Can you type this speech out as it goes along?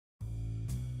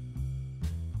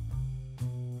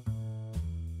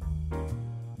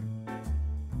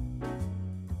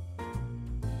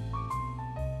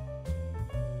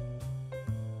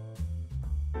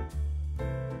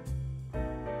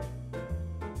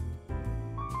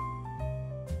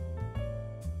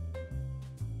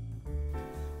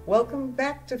Welcome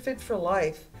back to Fit for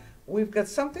Life. We've got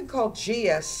something called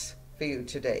GS for you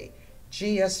today.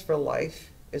 GS for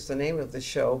Life is the name of the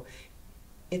show.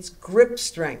 It's grip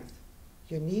strength.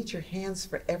 You need your hands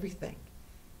for everything.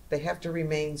 They have to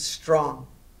remain strong,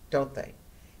 don't they?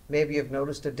 Maybe you've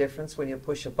noticed a difference when you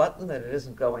push a button that it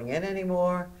isn't going in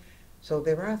anymore. So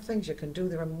there are things you can do.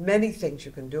 There are many things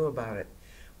you can do about it.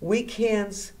 Weak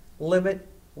hands limit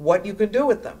what you can do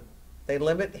with them. They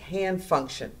limit hand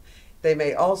function. They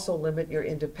may also limit your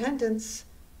independence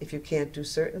if you can't do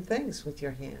certain things with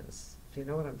your hands, if you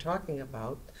know what I'm talking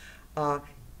about.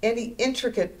 Any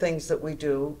intricate things that we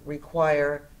do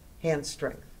require hand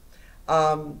strength.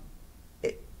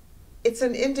 It's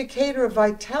an indicator of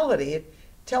vitality. It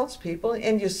tells people,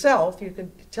 and yourself,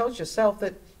 it tells yourself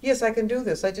that, yes, I can do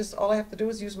this. All I have to do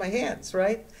is use my hands,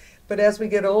 right? But as we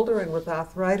get older and with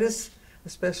arthritis,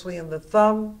 especially in the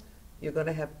thumb, you're going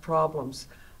to have problems.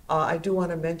 I do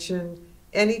want to mention,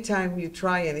 anytime you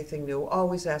try anything new,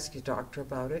 always ask your doctor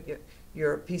about it,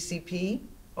 your PCP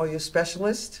or your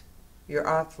specialist, your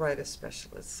arthritis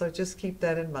specialist. So just keep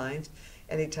that in mind.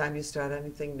 Anytime you start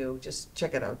anything new, just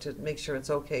check it out to make sure it's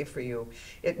okay for you.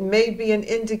 It may be an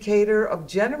indicator of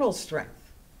general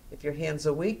strength. If your hands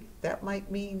are weak, that might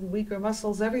mean weaker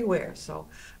muscles everywhere. So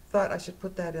I thought I should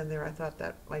put that in there. I thought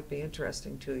that might be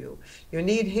interesting to you. You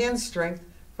need hand strength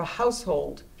for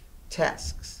household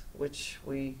tasks, which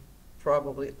we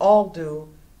probably all do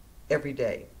every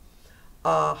day.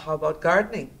 How about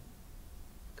gardening?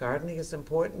 Gardening is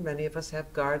important. Many of us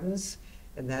have gardens,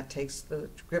 and that takes the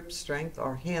grip strength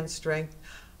or hand strength.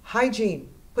 Hygiene,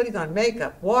 putting on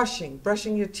makeup, washing,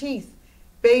 brushing your teeth,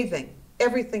 bathing,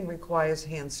 everything requires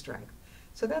hand strength.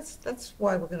 So that's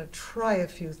why we're going to try a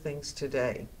few things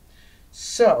today.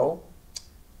 So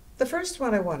the first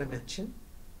one I want to mention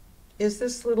is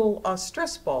this little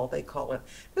stress ball, they call it.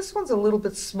 This one's a little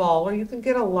bit smaller. You can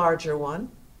get a larger one,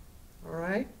 all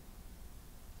right?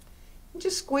 And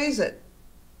just squeeze it.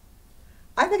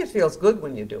 I think it feels good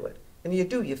when you do it. And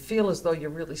you feel as though you're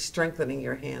really strengthening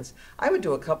your hands. I would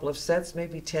do a couple of sets,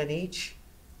 maybe 10 each.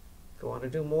 If you want to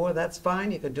do more, that's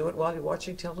fine. You can do it while you're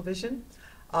watching television.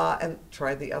 And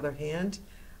try the other hand.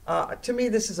 To me,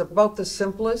 this is about the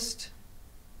simplest.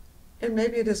 And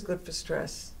maybe it is good for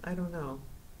stress. I don't know.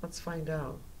 Let's find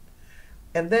out.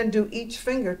 And then do each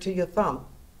finger to your thumb.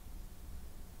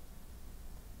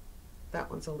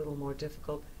 That one's a little more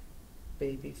difficult.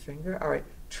 Baby finger. All right.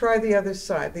 Try the other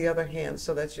side, the other hand.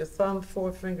 So that's your thumb,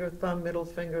 forefinger, thumb, middle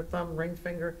finger, thumb, ring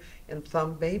finger, and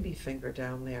thumb, baby finger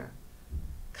down there.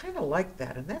 Kind of like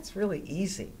that, and that's really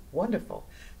easy. Wonderful.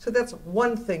 So that's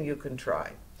one thing you can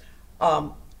try.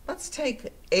 Let's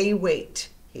take a weight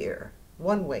here,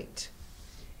 one weight.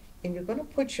 And you're going to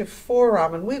put your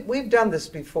forearm, and we've done this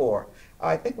before.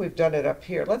 I think we've done it up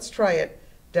here. Let's try it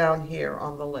down here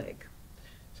on the leg.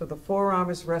 So the forearm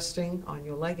is resting on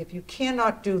your leg. If you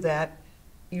cannot do that,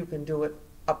 you can do it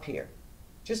up here.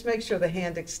 Just make sure the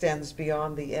hand extends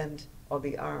beyond the end of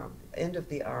the arm, end of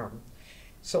the arm.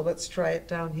 So let's try it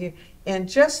down here. And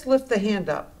just lift the hand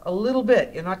up a little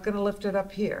bit. You're not going to lift it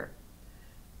up here.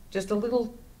 Just a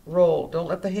little roll. Don't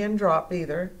let the hand drop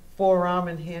either. Forearm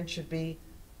and hand should be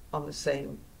on the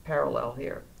same parallel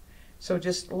here. So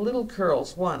just little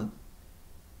curls, 1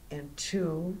 and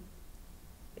 2.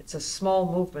 It's a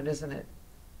small movement, isn't it?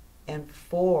 And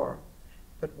 4.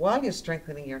 But while you're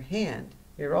strengthening your hand,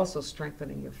 you're also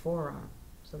strengthening your forearm.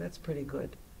 So that's pretty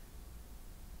good.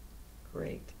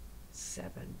 Great.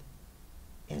 7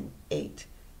 and 8.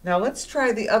 Now let's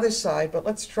try the other side, but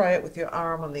let's try it with your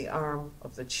arm on the arm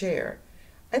of the chair.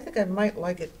 I think I might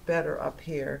like it better up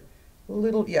here.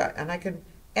 Yeah, and I can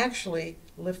actually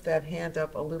lift that hand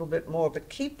up a little bit more, but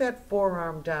keep that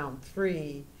forearm down.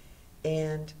 3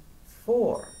 and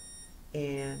 4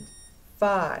 and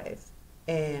 5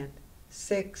 and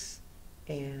 6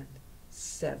 and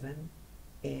 7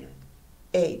 and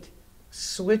 8.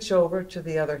 Switch over to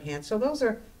the other hand. So those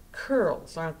are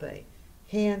curls, aren't they?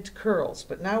 Hand curls.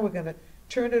 But now we're going to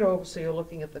turn it over so you're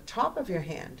looking at the top of your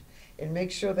hand and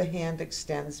make sure the hand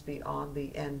extends beyond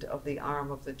the end of the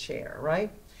arm of the chair,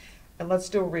 right? And let's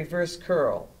do a reverse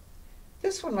curl.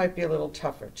 This one might be a little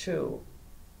tougher too.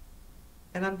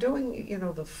 And I'm doing,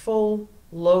 the full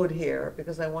load here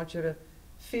because I want you to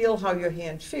feel how your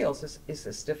hand feels. Is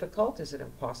this difficult? Is it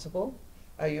impossible?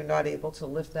 Are you not able to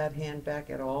lift that hand back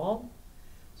at all?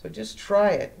 So just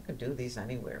try it. You can do these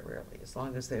anywhere, really, as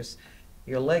long as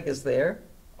your leg is there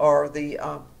or the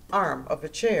arm of a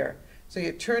chair. So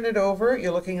you turn it over.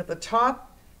 You're looking at the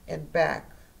top and back.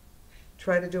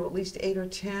 Try to do at least 8 or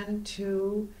 10,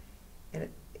 2. And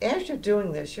as you're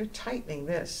doing this, you're tightening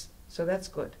this. So that's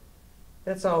good.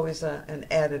 That's always an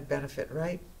added benefit,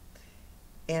 right?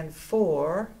 and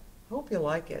 4, hope you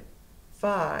like it,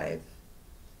 5,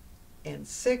 and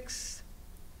 6,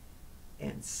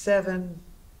 and 7,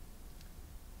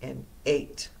 and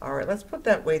 8. All right, let's put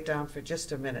that weight down for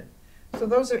just a minute. So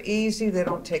those are easy, they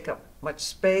don't take up much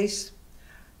space.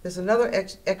 There's another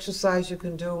exercise you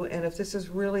can do, and if this is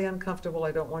really uncomfortable,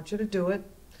 I don't want you to do it.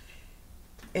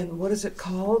 And what is it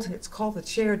called? It's called the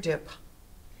chair dip.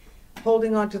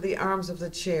 Holding onto the arms of the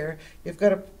chair, you've got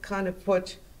to kind of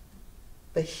put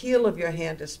the heel of your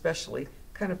hand especially,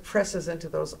 kind of presses into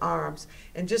those arms,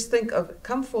 and just think of,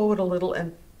 come forward a little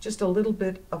and just a little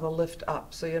bit of a lift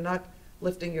up. So you're not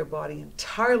lifting your body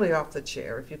entirely off the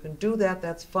chair. If you can do that,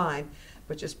 that's fine,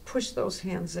 but just push those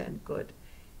hands in, good.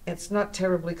 It's not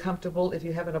terribly comfortable. If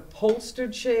you have an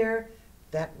upholstered chair,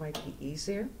 that might be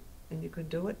easier, and you can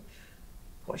do it.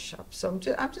 Push up. So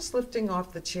I'm just lifting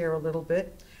off the chair a little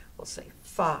bit. We'll say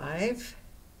 5,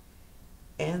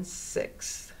 and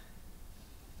 6,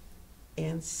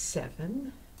 and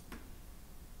 7,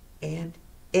 and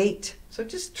 8. So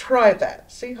just try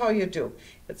that. See how you do.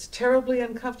 If it's terribly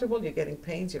uncomfortable, you're getting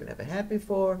pains you've never had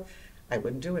before, I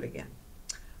wouldn't do it again.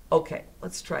 Okay,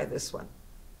 let's try this one.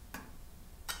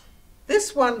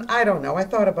 This one, I don't know. I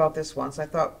thought about this once. I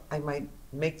thought I might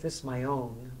make this my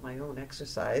own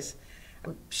exercise.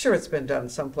 I'm sure it's been done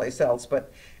someplace else,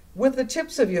 but with the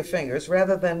tips of your fingers,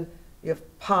 rather than your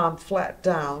palm flat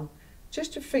down,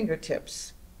 just your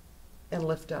fingertips, and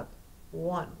lift up.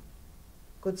 1.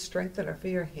 Good strengthener for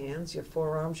your hands, your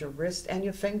forearms, your wrist, and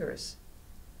your fingers.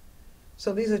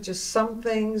 So these are just some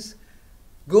things.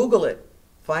 Google it.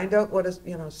 Find out what is,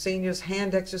 seniors,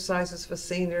 hand exercises for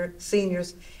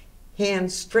seniors, hand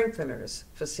strengtheners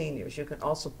for seniors. You can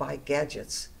also buy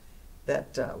gadgets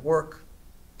that work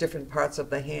different parts of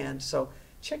the hand. So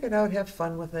check it out, have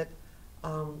fun with it.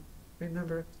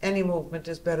 Remember, any movement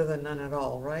is better than none at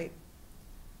all, right?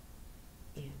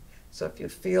 And so if you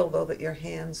feel, though, that your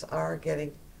hands are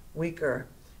getting weaker,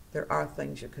 there are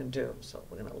things you can do. So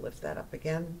we're going to lift that up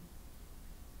again.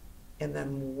 And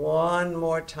then one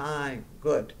more time.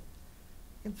 Good.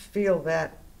 And feel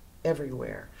that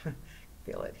everywhere.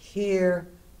 Feel it here,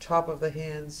 top of the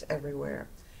hands, everywhere.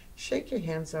 Shake your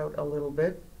hands out a little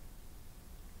bit.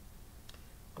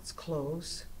 Let's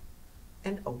close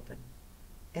and open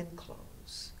and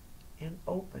close and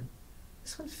open.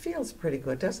 This one feels pretty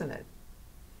good, doesn't it?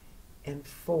 And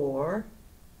 4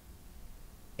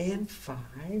 and 5.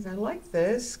 I like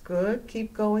this. Good.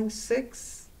 Keep going.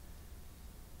 6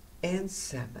 and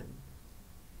 7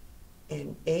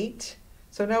 and 8.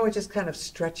 So now we're just kind of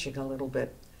stretching a little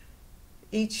bit.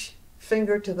 Each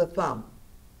finger to the thumb,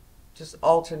 just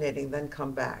alternating, then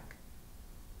come back.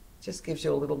 Just gives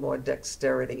you a little more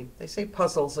dexterity. They say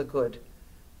puzzles are good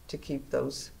to keep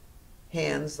those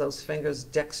hands, those fingers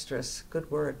dexterous. Good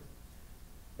word.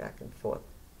 Back and forth.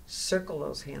 Circle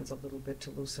those hands a little bit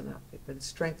to loosen up. You've been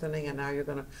strengthening, and now you're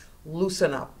going to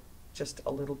loosen up just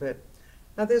a little bit.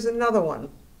 Now there's another one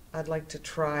I'd like to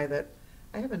try that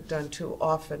I haven't done too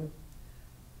often.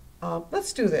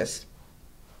 Let's do this.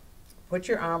 Put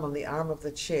your arm on the arm of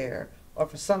the chair, or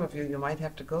for some of you, you might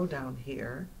have to go down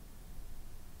here.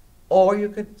 Or you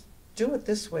could do it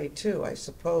this way too, I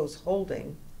suppose,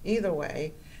 holding. Either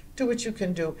way, do what you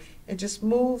can do. And just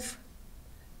move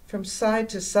from side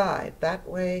to side, that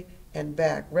way and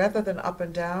back. Rather than up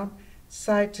and down,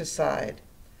 side to side.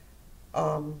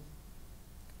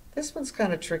 This one's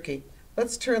kind of tricky.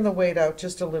 Let's turn the weight out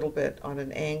just a little bit on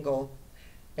an angle.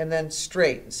 And then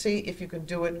straight. See if you can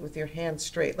do it with your hands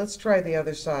straight. Let's try the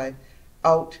other side.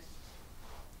 Out.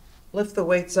 Lift the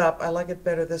weights up. I like it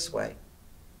better this way.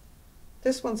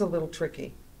 This one's a little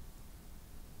tricky.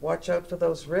 Watch out for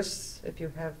those wrists. If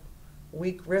you have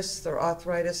weak wrists or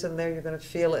arthritis in there, you're going to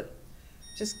feel it.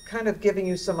 Just kind of giving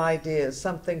you some ideas,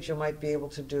 some things you might be able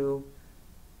to do.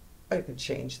 Or you can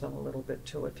change them a little bit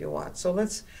too if you want. So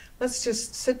let's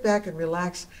just sit back and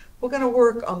relax. We're going to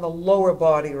work on the lower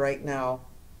body right now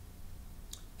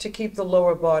to keep the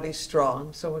lower body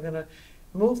strong. So we're going to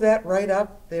move that right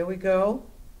up. There we go.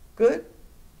 Good?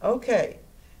 Okay.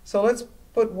 So let's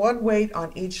put one weight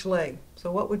on each leg.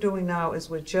 So what we're doing now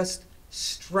is we're just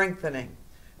strengthening.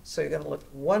 So you're going to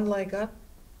lift one leg up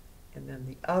and then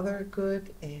the other.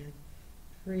 Good. And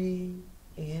 3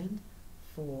 and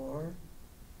 4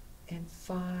 and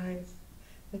 5.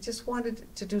 I just wanted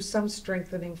to do some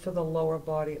strengthening for the lower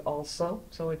body also.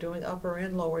 So we're doing upper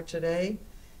and lower today.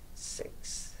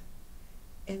 6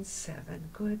 and 7.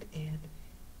 Good. And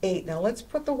 8. Now let's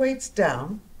put the weights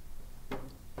down.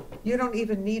 You don't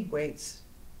even need weights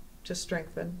to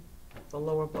strengthen the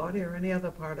lower body or any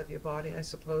other part of your body, I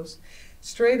suppose.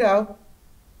 Straight out,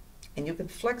 and you can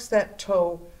flex that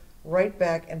toe right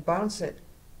back and bounce it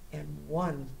and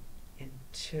 1 and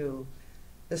 2.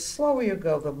 The slower you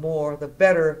go, the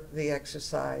better the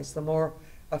exercise, the more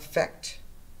effect.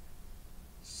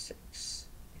 6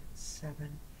 and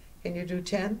 7. Can you do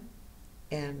 10?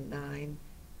 And 9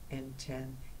 and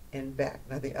 10 and back.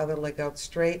 Now the other leg out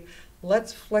straight.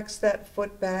 Let's flex that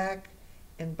foot back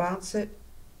and bounce it.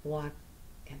 1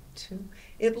 and 2.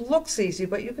 It looks easy,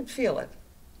 but you can feel it.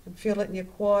 You can feel it in your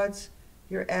quads,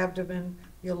 your abdomen,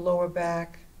 your lower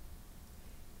back.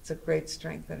 It's a great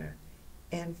strengthener.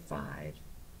 And 5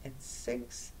 and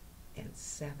 6 and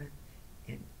 7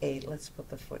 and 8. Let's put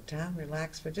the foot down,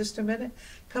 relax for just a minute.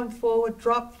 Come forward,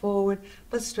 drop forward.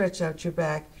 Let's stretch out your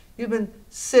back. You've been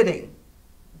sitting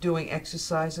doing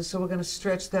exercises, so we're going to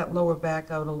stretch that lower back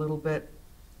out a little bit.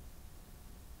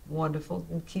 Wonderful.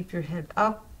 And keep your head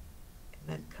up and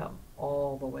then come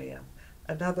all the way up.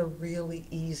 Another really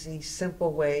easy,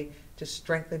 simple way to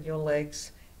strengthen your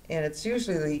legs. And it's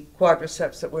usually the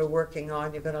quadriceps that we're working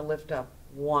on. You're going to lift up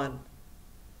 1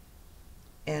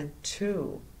 and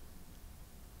 2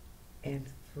 and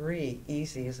 3.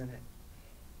 Easy, isn't it?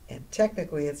 And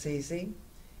technically it's easy.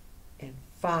 And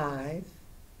 5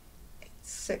 and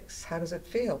 6. How does it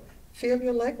feel? Feel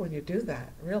your leg when you do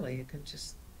that. Really, you can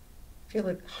just feel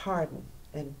it harden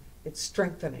and it's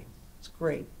strengthening. It's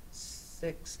great.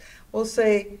 6. We'll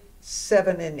say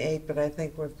 7 and 8, but I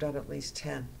think we've done at least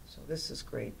 10. So this is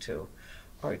great too.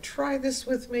 All right, try this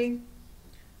with me.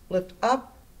 Lift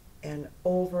up and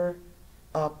over,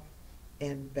 up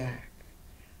and back.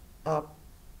 Up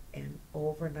and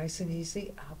over, nice and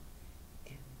easy. Up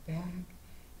and back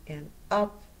and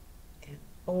up and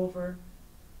over,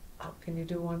 up. Can you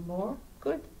do one more?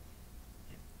 Good.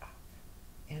 And up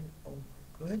and over,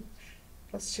 good.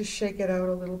 Let's just shake it out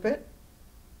a little bit.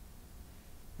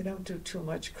 We don't do too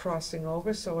much crossing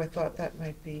over, so I thought that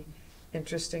might be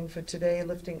interesting for today.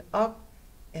 Lifting up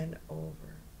and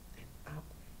over and up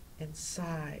and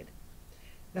side.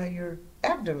 Now your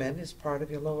abdomen is part of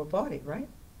your lower body, right?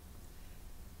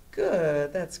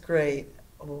 Good, that's great.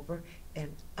 Over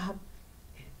and up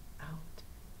and out,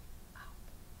 up.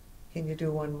 Can you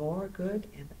do one more? Good,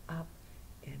 and up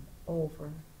and over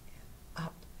and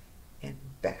up and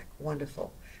back.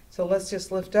 Wonderful. So let's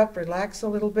just lift up, relax a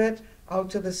little bit, out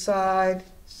to the side,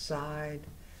 side.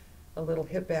 A little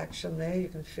hip action there. You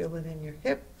can feel it in your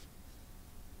hip.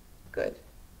 Good.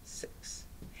 6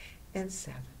 and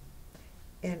 7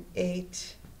 and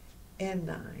 8 and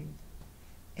 9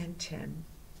 and 10.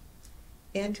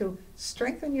 And to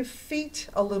strengthen your feet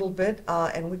a little bit,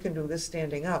 and we can do this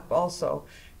standing up also,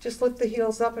 just lift the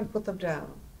heels up and put them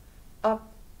down.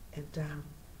 Up and down,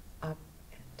 up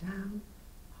and down.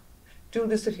 Do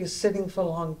this if you're sitting for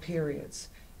long periods.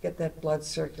 Get that blood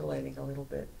circulating a little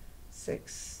bit.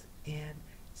 6 and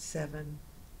 7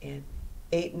 and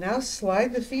 8. Now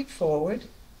slide the feet forward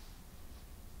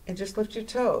and just lift your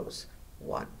toes.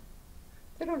 1.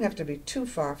 They don't have to be too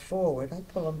far forward. I'll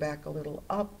pull them back a little.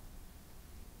 Up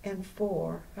and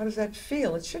 4. How does that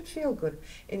feel? It should feel good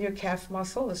in your calf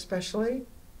muscle especially.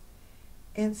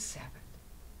 And 7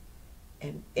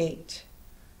 and 8.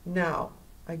 Now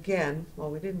again, well,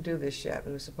 we didn't do this yet.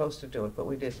 We were supposed to do it, but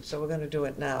we didn't. So we're going to do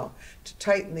it now to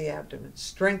tighten the abdomen,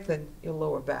 strengthen your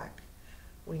lower back.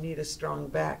 We need a strong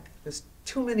back. There's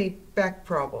too many back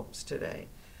problems today.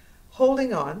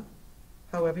 Holding on,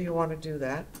 however you want to do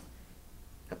that.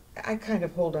 I kind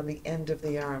of hold on the end of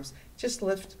the arms. Just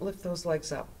lift those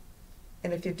legs up.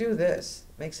 And if you do this,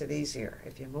 it makes it easier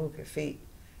if you move your feet.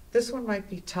 This one might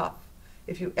be tough.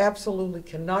 If you absolutely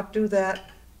cannot do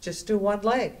that, just do one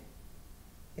leg.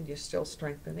 And you're still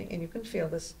strengthening, and you can feel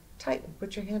this tighten.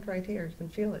 Put your hand right here. You can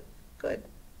feel it. Good.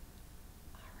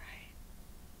 All right.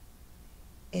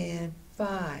 And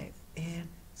 5 and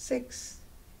 6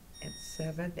 and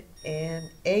 7 and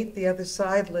 8. The other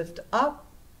side, lift up.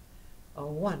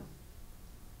 1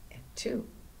 and 2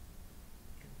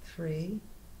 and 3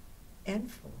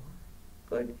 and 4.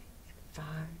 Good. And 5.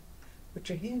 With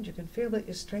your hand, you can feel that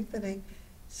you're strengthening.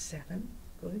 7.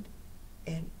 Good.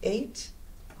 And 8.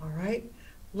 All right.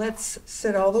 Let's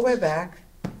sit all the way back,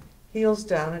 heels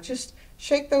down, and just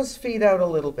shake those feet out a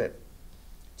little bit,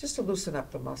 just to loosen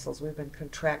up the muscles. We've been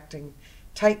contracting,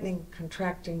 tightening,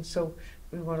 contracting, so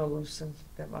we want to loosen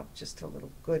them up just a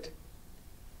little. Good.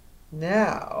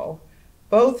 Now,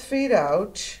 both feet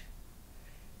out.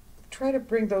 Try to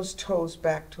bring those toes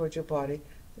back towards your body.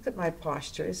 Look at my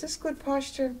posture. Is this good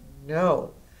posture?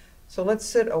 No. So let's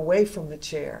sit away from the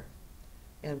chair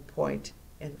and point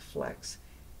and flex.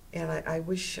 And I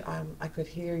wish I could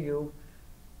hear you,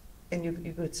 and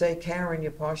you could say, Karen,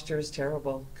 your posture is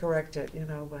terrible. Correct it,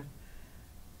 but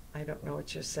I don't know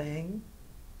what you're saying.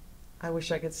 I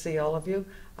wish I could see all of you.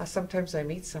 Sometimes I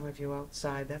meet some of you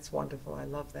outside. That's wonderful. I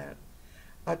love that.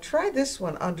 Try this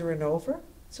one, under and over.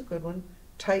 It's a good one.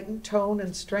 Tighten, tone,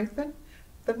 and strengthen.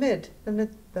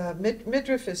 The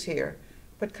midriff is here,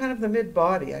 but kind of the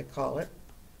mid-body, I call it.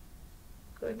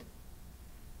 Good.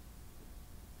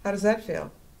 How does that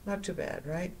feel? Not too bad,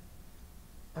 right?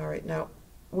 All right, now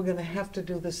we're going to have to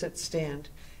do this at stand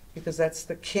because that's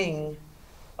the king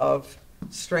of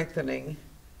strengthening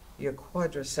your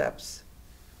quadriceps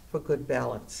for good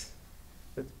balance.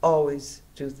 We always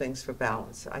do things for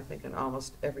balance, I think, in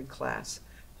almost every class.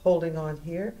 Holding on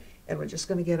here, and we're just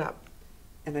going to get up.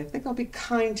 And I think I'll be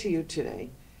kind to you today,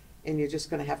 and you're just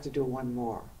going to have to do one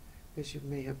more because you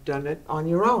may have done it on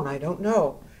your own. I don't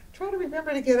know. Try to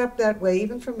remember to get up that way,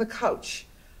 even from the couch.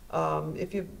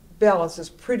 If your balance is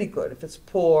pretty good, if it's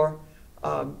poor,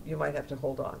 you might have to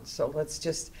hold on. So let's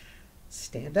just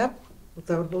stand up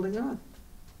without holding on.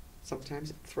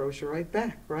 Sometimes it throws you right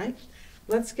back, right?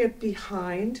 Let's get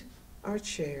behind our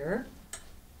chair,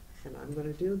 and I'm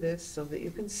going to do this so that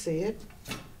you can see it.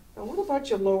 Now, what about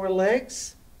your lower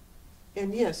legs?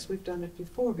 And yes, we've done it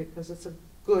before because it's a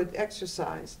good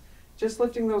exercise. Just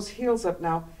lifting those heels up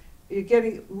now, you're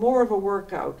getting more of a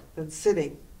workout than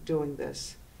sitting doing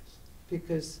this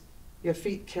because your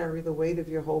feet carry the weight of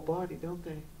your whole body, don't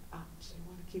they? So you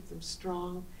want to keep them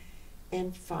strong.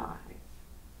 And 5.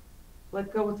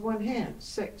 Let go with one hand.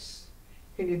 6.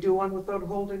 Can you do one without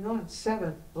holding on?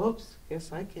 7. Oops,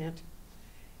 guess I can't.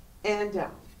 And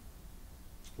down.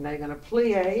 Now you're going to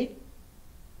plie,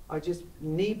 or just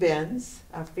knee bends.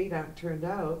 Our feet aren't turned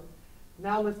out.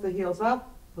 Now lift the heels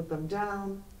up, put them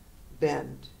down,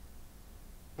 bend.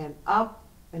 And up,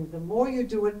 and the more you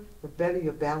do it, the better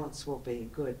your balance will be.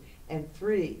 Good. And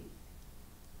 3.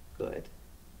 Good.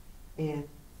 And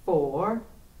 4.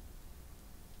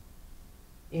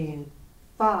 And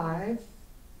 5.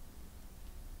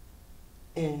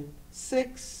 And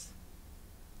 6.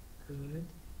 Good.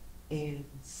 And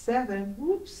 7.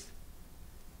 Whoops.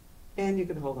 And you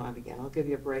can hold on again. I'll give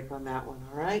you a break on that one,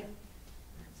 all right?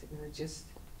 So you're going to just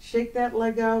shake that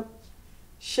leg out.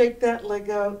 Shake that leg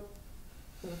out.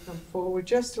 Going to come forward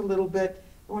just a little bit.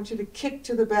 I want you to kick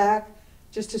to the back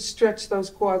just to stretch those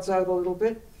quads out a little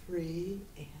bit. 3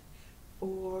 and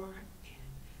 4 and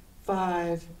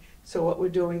 5. So what we're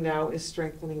doing now is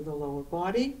strengthening the lower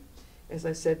body. As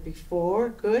I said before,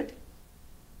 good.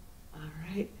 All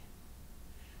right.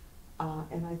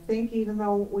 And I think even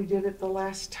though we did it the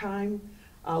last time,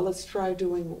 let's try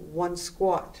doing one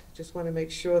squat. Just want to make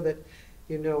sure that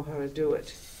you know how to do it.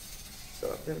 So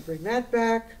I'm going to bring that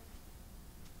back.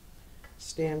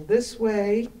 Stand this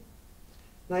way,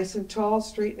 nice and tall,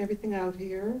 straighten everything out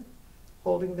here,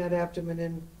 holding that abdomen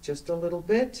in just a little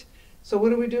bit. So what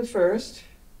do we do first?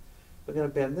 We're going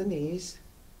to bend the knees,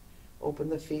 open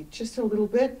the feet just a little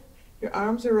bit. Your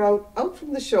arms are out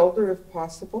from the shoulder if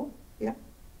possible. Yeah.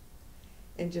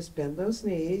 And just bend those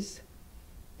knees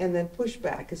and then push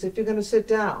back as if you're going to sit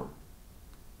down.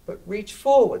 But reach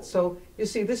forward. So you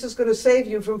see, this is going to save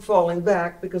you from falling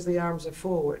back because the arms are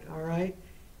forward, all right?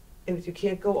 And if you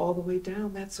can't go all the way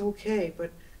down, that's okay.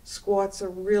 But squats are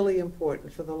really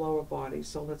important for the lower body.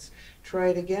 So let's try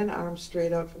it again. Arms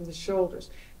straight out from the shoulders.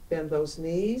 Bend those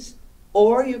knees.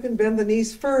 Or you can bend the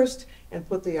knees first and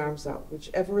put the arms out,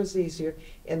 whichever is easier.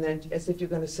 And then as if you're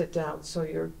going to sit down. So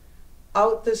you're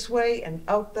out this way and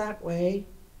out that way.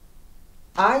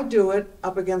 I do it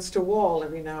up against a wall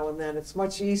every now and then. It's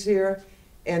much easier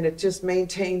and it just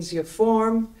maintains your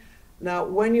form. Now,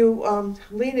 when you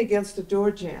lean against a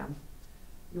door jamb,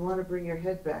 you want to bring your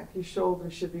head back. Your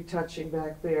shoulders should be touching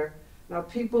back there. Now,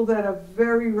 people that are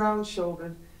very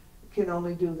round-shouldered can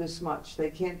only do this much. They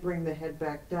can't bring the head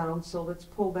back down, so let's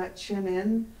pull that chin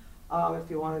in. If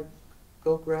you want to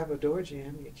go grab a door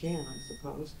jamb, you can, I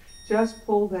suppose. Just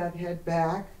pull that head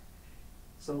back.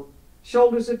 So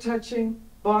shoulders are touching,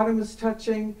 bottom is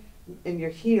touching, and your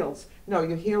heels. No,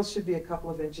 your heels should be a couple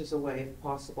of inches away if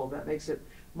possible. That makes it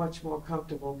much more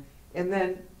comfortable. And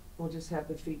then we'll just have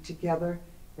the feet together,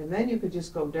 and then you could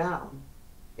just go down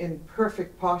in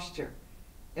perfect posture.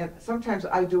 And sometimes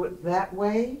I do it that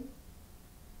way,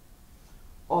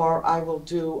 or I will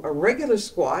do a regular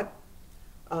squat.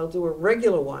 I'll do a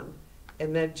regular one,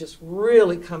 and then just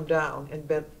really come down and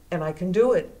bend, and I can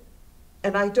do it.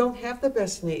 And I don't have the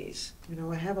best knees. You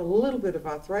know, I have a little bit of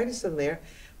arthritis in there,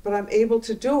 but I'm able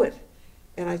to do it.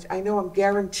 And I know I'm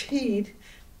guaranteed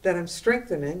that I'm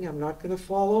strengthening. I'm not going to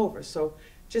fall over. So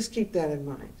just keep that in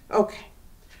mind. Okay.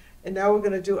 And now we're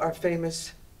going to do our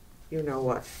famous, you know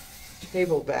what,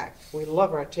 table back. We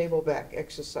love our table back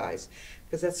exercise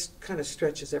because that kind of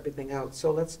stretches everything out. So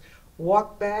let's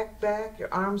Walk back, back,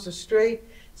 your arms are straight.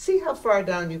 See how far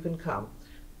down you can come.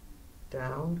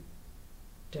 Down,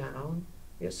 down.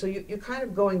 Yeah, so you're kind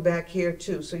of going back here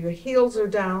too. So your heels are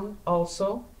down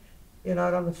also. You're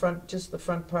not on the front, just the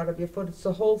front part of your foot. It's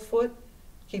the whole foot.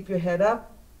 Keep your head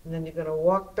up, and then you're going to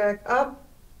walk back up.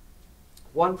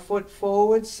 1 foot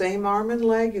forward, same arm and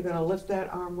leg. You're going to lift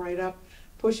that arm right up,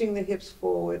 pushing the hips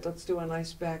forward. Let's do a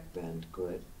nice back bend.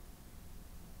 Good.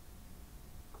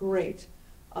 Great.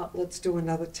 Let's do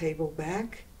another table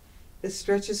back. This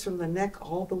stretches from the neck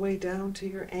all the way down to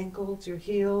your ankles, your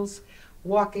heels,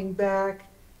 walking back,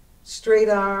 straight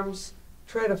arms.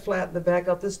 Try to flatten the back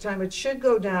out. This time it should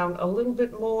go down a little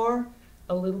bit more,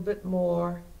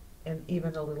 and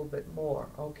even a little bit more.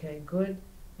 Okay, good.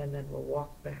 And then we'll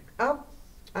walk back up.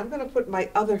 I'm going to put my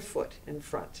other foot in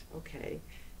front. Okay,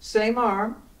 same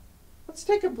arm. Let's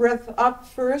take a breath up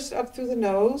first, up through the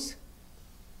nose.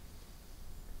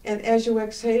 And as you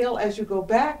exhale, as you go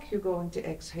back, you're going to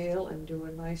exhale and do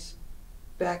a nice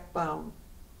back bound.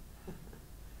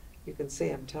 You can see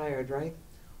I'm tired, right?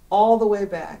 All the way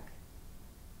back.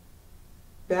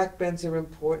 Back bends are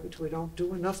important. We don't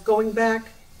do enough going back.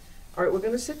 All right, we're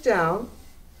going to sit down.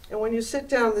 And when you sit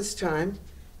down this time,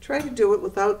 try to do it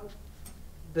without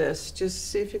this. Just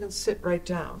see if you can sit right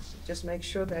down. Just make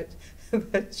sure that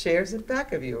that chair's in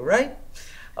back of you, right?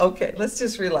 Okay, let's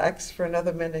just relax for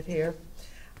another minute here.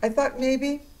 I thought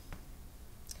maybe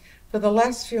for the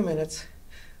last few minutes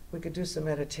we could do some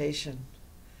meditation.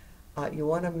 You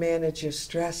want to manage your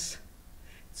stress.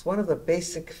 It's one of the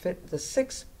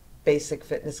 6 basic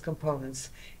fitness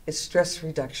components is stress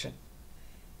reduction.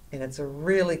 And it's a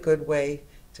really good way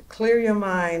to clear your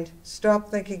mind,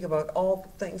 stop thinking about all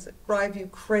the things that drive you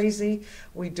crazy.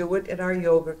 We do it in our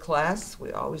yoga class.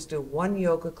 We always do 1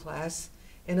 yoga class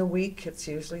in a week. It's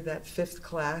usually that 5th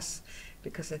class,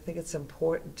 because I think it's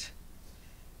important.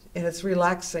 And it's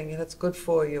relaxing and it's good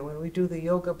for you. And we do the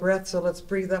yoga breath, so let's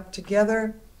breathe up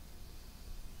together.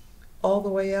 All the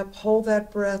way up, hold that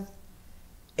breath,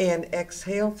 and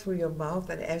exhale through your mouth.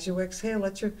 And as you exhale,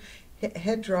 let your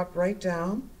head drop right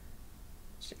down.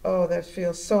 Oh, that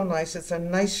feels so nice. It's a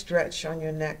nice stretch on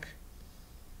your neck.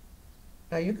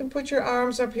 Now you can put your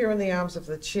arms up here in the arms of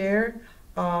the chair.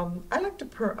 I like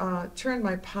to turn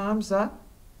my palms up.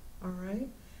 All right.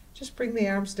 Just bring the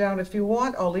arms down if you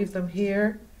want. I'll leave them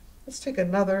here. Let's take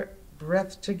another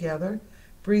breath together.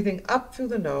 Breathing up through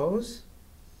the nose.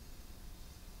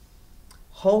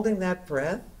 Holding that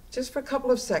breath just for a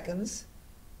couple of seconds.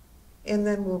 And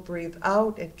then we'll breathe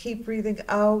out and keep breathing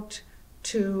out.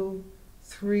 2,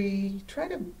 3. Try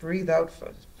to breathe out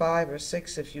for 5 or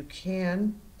 6 if you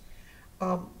can.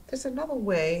 There's another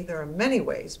way. There are many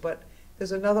ways, but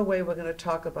there's another way we're going to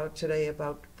talk about today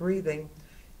about breathing.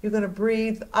 You're going to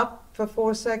breathe up for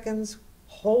 4 seconds,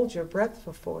 hold your breath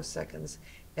for 4 seconds,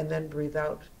 and then breathe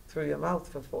out through your mouth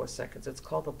for 4 seconds. It's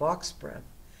called the box breath.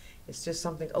 It's just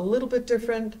something a little bit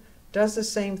different, does the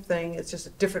same thing. It's just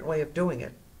a different way of doing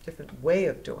it, different way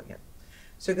of doing it.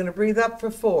 So you're going to breathe up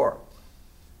for 4.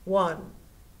 1,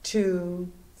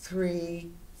 2,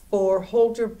 3, 4.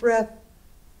 Hold your breath.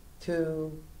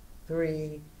 2,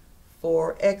 3,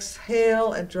 4.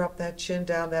 Exhale and drop that chin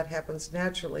down. That happens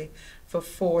naturally for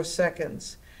 4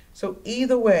 seconds. So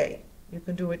either way, you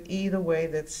can do it either way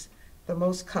that's the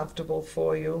most comfortable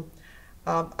for you.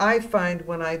 I find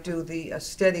when I do the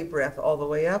steady breath all the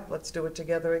way up, let's do it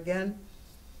together again,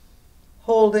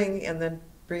 holding and then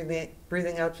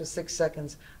breathing out for 6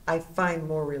 seconds, I find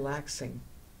more relaxing.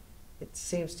 It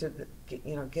seems to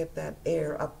get that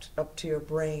air up to your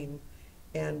brain,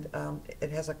 and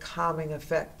it has a calming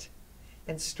effect.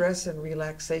 And stress and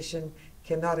relaxation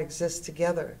cannot exist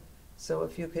together. So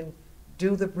if you can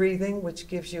do the breathing, which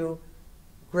gives you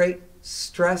great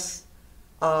stress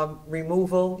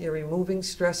removal, you're removing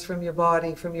stress from your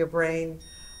body, from your brain.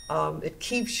 It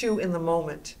keeps you in the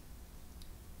moment.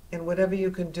 And whatever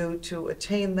you can do to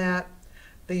attain that,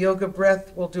 the yoga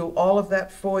breath will do all of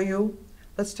that for you.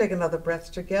 Let's take another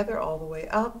breath together, all the way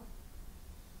up.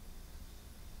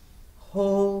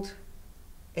 Hold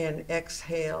and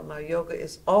exhale. Now yoga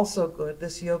is also good.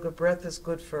 This yoga breath is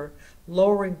good for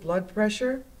lowering blood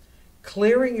pressure,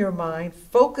 clearing your mind,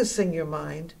 focusing your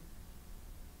mind.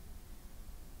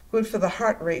 Good for the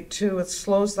heart rate too. It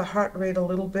slows the heart rate a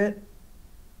little bit.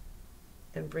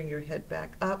 And bring your head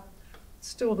back up.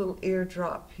 Let's do a little ear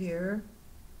drop here.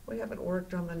 We haven't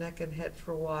worked on the neck and head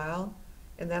for a while,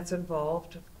 and that's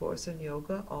involved, of course, in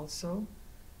yoga also.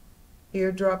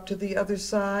 Ear drop to the other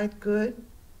side. Good.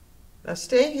 Now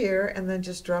stay here and then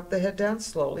just drop the head down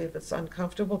slowly. If it's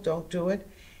uncomfortable, don't do it.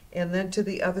 And then to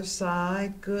the other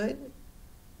side. Good.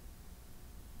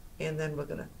 And then we're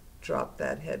going to drop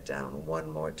that head down one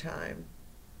more time.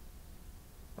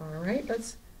 All right,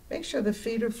 let's make sure the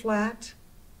feet are flat.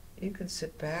 You can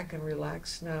sit back and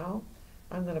relax now.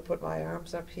 I'm going to put my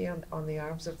arms up here on the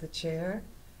arms of the chair.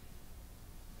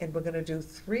 And we're going to do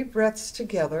 3 breaths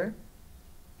together,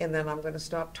 and then I'm going to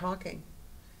stop talking.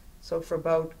 So for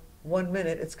about 1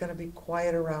 minute, it's going to be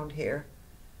quiet around here,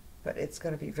 but it's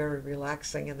going to be very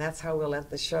relaxing, and that's how we'll end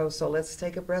the show. So let's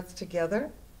take a breath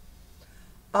together.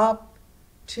 Up,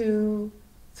 2,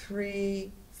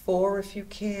 3, 4 if you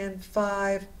can,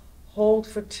 5, hold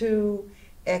for 2,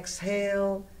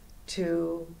 exhale,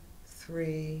 2,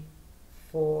 3,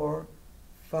 4,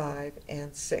 5,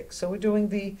 and 6. So we're doing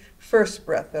the first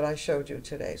breath that I showed you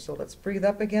today. So let's breathe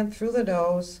up again through the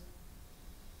nose.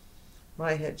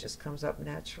 My head just comes up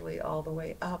naturally all the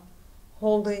way up,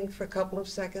 holding for a couple of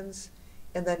seconds,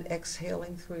 and then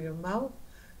exhaling through your mouth.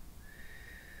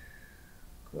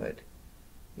 Good.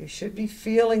 You should be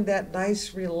feeling that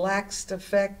nice relaxed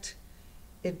effect.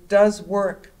 It does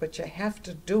work, but you have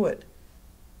to do it.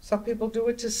 Some people do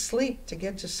it to sleep, to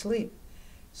get to sleep.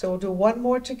 So we'll do 1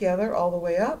 more together, all the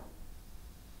way up.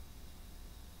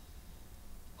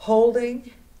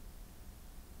 Holding,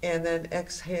 and then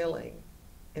exhaling.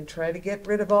 And try to get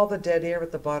rid of all the dead air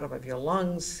at the bottom of your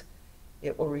lungs.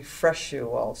 It will refresh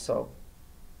you also.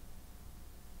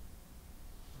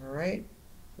 All right,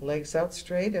 legs out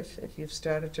straight if you've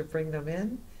started to bring them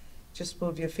in. Just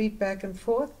move your feet back and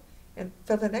forth. And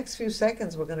for the next few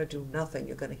seconds, we're going to do nothing.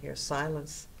 You're going to hear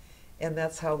silence. And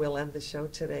that's how we'll end the show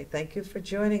today. Thank you for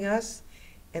joining us,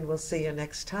 and we'll see you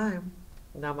next time.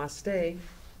 Namaste.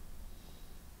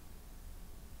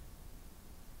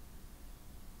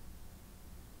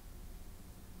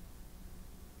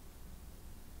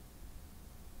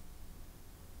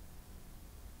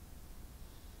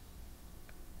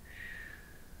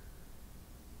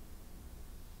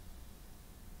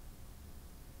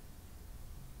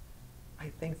 I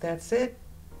think that's it.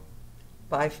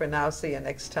 Bye for now. See you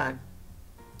next time.